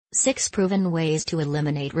6 Proven ways to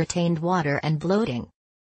eliminate retained water and bloating.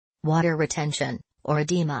 Water retention, or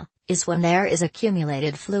edema, is when there is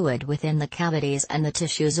accumulated fluid within the cavities and the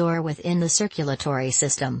tissues or within the circulatory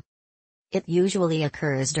system. It usually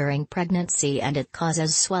occurs during pregnancy and it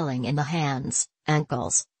causes swelling in the hands,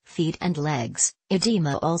 ankles, feet and legs.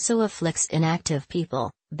 Edema also afflicts inactive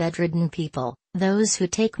people, bedridden people, those who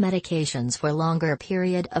take medications for longer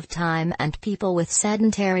period of time and people with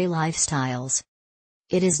sedentary lifestyles.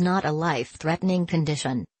 It is not a life-threatening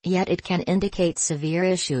condition, yet it can indicate severe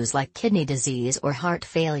issues like kidney disease or heart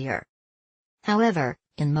failure. However,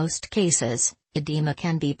 in most cases, edema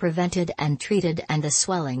can be prevented and treated and the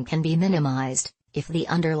swelling can be minimized. If the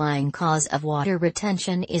underlying cause of water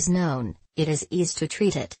retention is known, it is easy to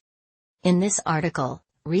treat it. In this article,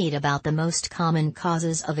 read about the most common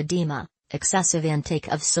causes of edema. Excessive intake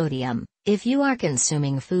of sodium. If you are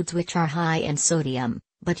consuming foods which are high in sodium,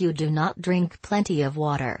 but you do not drink plenty of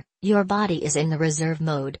water, your body is in the reserve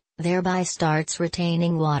mode, thereby starts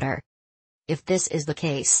retaining water. If this is the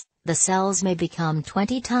case, the cells may become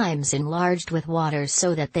 20 times enlarged with water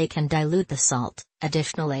so that they can dilute the salt.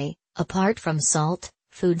 Additionally, apart from salt,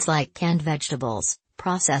 foods like canned vegetables,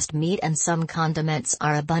 processed meat and some condiments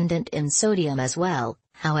are abundant in sodium as well.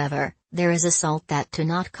 However, there is a salt that do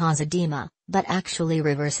not cause edema, but actually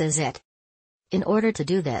reverses it. In order to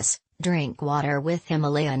do this, drink water with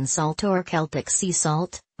Himalayan salt or Celtic sea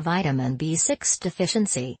salt. Vitamin B6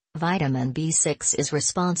 deficiency. Vitamin B6 is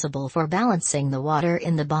responsible for balancing the water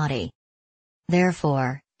in the body.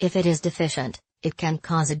 Therefore, if it is deficient, it can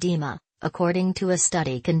cause edema. According to a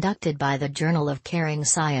study conducted by the Journal of Caring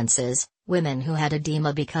Sciences, women who had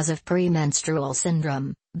edema because of premenstrual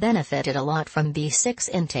syndrome benefited a lot from B6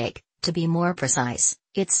 intake. To be more precise,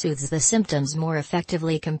 it soothes the symptoms more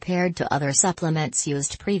effectively compared to other supplements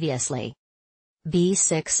used previously.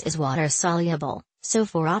 B6 is water-soluble, so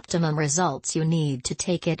for optimum results you need to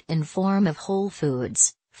take it in form of whole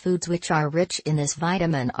foods. Foods which are rich in this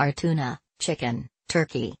vitamin are tuna, chicken,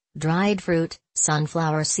 turkey, dried fruit,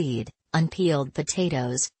 sunflower seed, unpeeled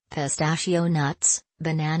potatoes, pistachio nuts,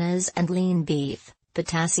 bananas and lean beef.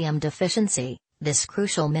 Potassium deficiency. This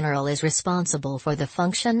crucial mineral is responsible for the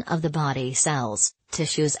function of the body cells,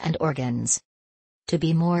 tissues and organs. To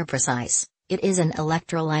be more precise, it is an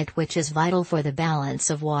electrolyte which is vital for the balance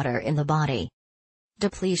of water in the body.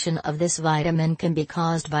 Depletion of this vitamin can be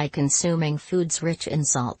caused by consuming foods rich in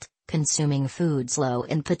salt, consuming foods low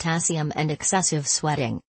in potassium and excessive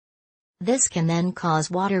sweating. This can then cause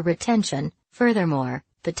water retention. Furthermore,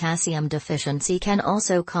 potassium deficiency can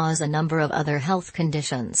also cause a number of other health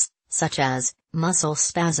conditions, such as muscle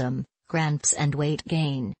spasm, cramps and weight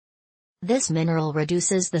gain. This mineral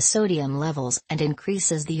reduces the sodium levels and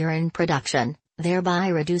increases the urine production, thereby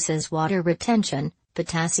reduces water retention.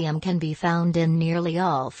 Potassium can be found in nearly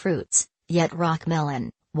all fruits, yet rock melon,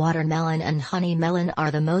 watermelon and honey melon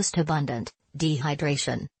are the most abundant.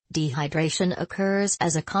 Dehydration. Dehydration occurs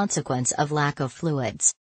as a consequence of lack of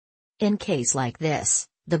fluids. In case like this,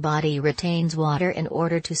 the body retains water in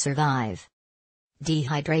order to survive.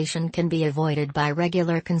 Dehydration can be avoided by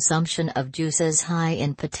regular consumption of juices high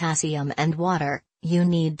in potassium and water. You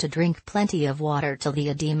need to drink plenty of water till the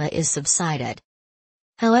edema is subsided.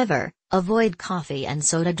 However, avoid coffee and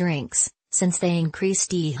soda drinks, since they increase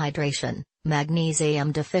dehydration.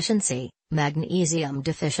 Magnesium deficiency. Magnesium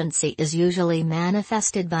deficiency is usually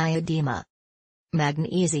manifested by edema.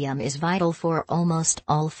 Magnesium is vital for almost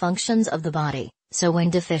all functions of the body, so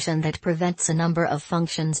when deficient it prevents a number of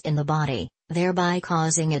functions in the body, thereby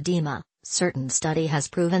causing edema. Certain study has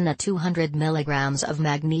proven that 200 mg of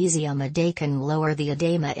magnesium a day can lower the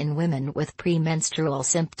edema in women with premenstrual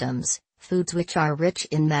symptoms. Foods which are rich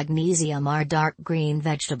in magnesium are dark green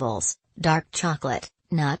vegetables, dark chocolate,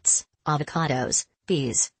 nuts, avocados,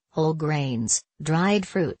 peas, whole grains, dried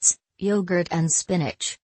fruits, yogurt and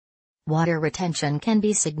spinach. Water retention can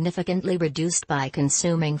be significantly reduced by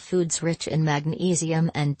consuming foods rich in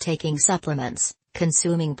magnesium and taking supplements.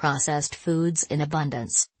 Consuming processed foods in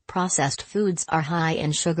abundance. Processed foods are high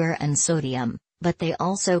in sugar and sodium, but they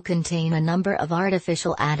also contain a number of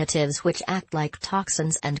artificial additives which act like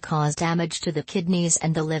toxins and cause damage to the kidneys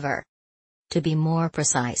and the liver. To be more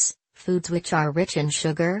precise, foods which are rich in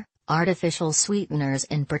sugar, artificial sweeteners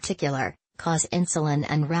in particular, cause insulin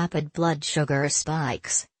and rapid blood sugar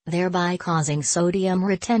spikes, thereby causing sodium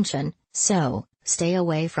retention. So, stay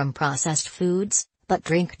away from processed foods, but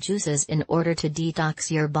drink juices in order to detox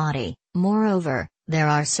your body. Moreover, there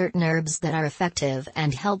are certain herbs that are effective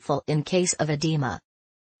and helpful in case of edema.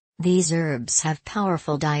 These herbs have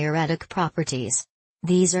powerful diuretic properties.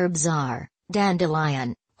 These herbs are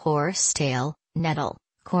dandelion, horsetail, nettle,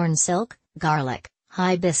 corn silk, garlic,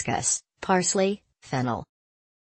 hibiscus, parsley, fennel.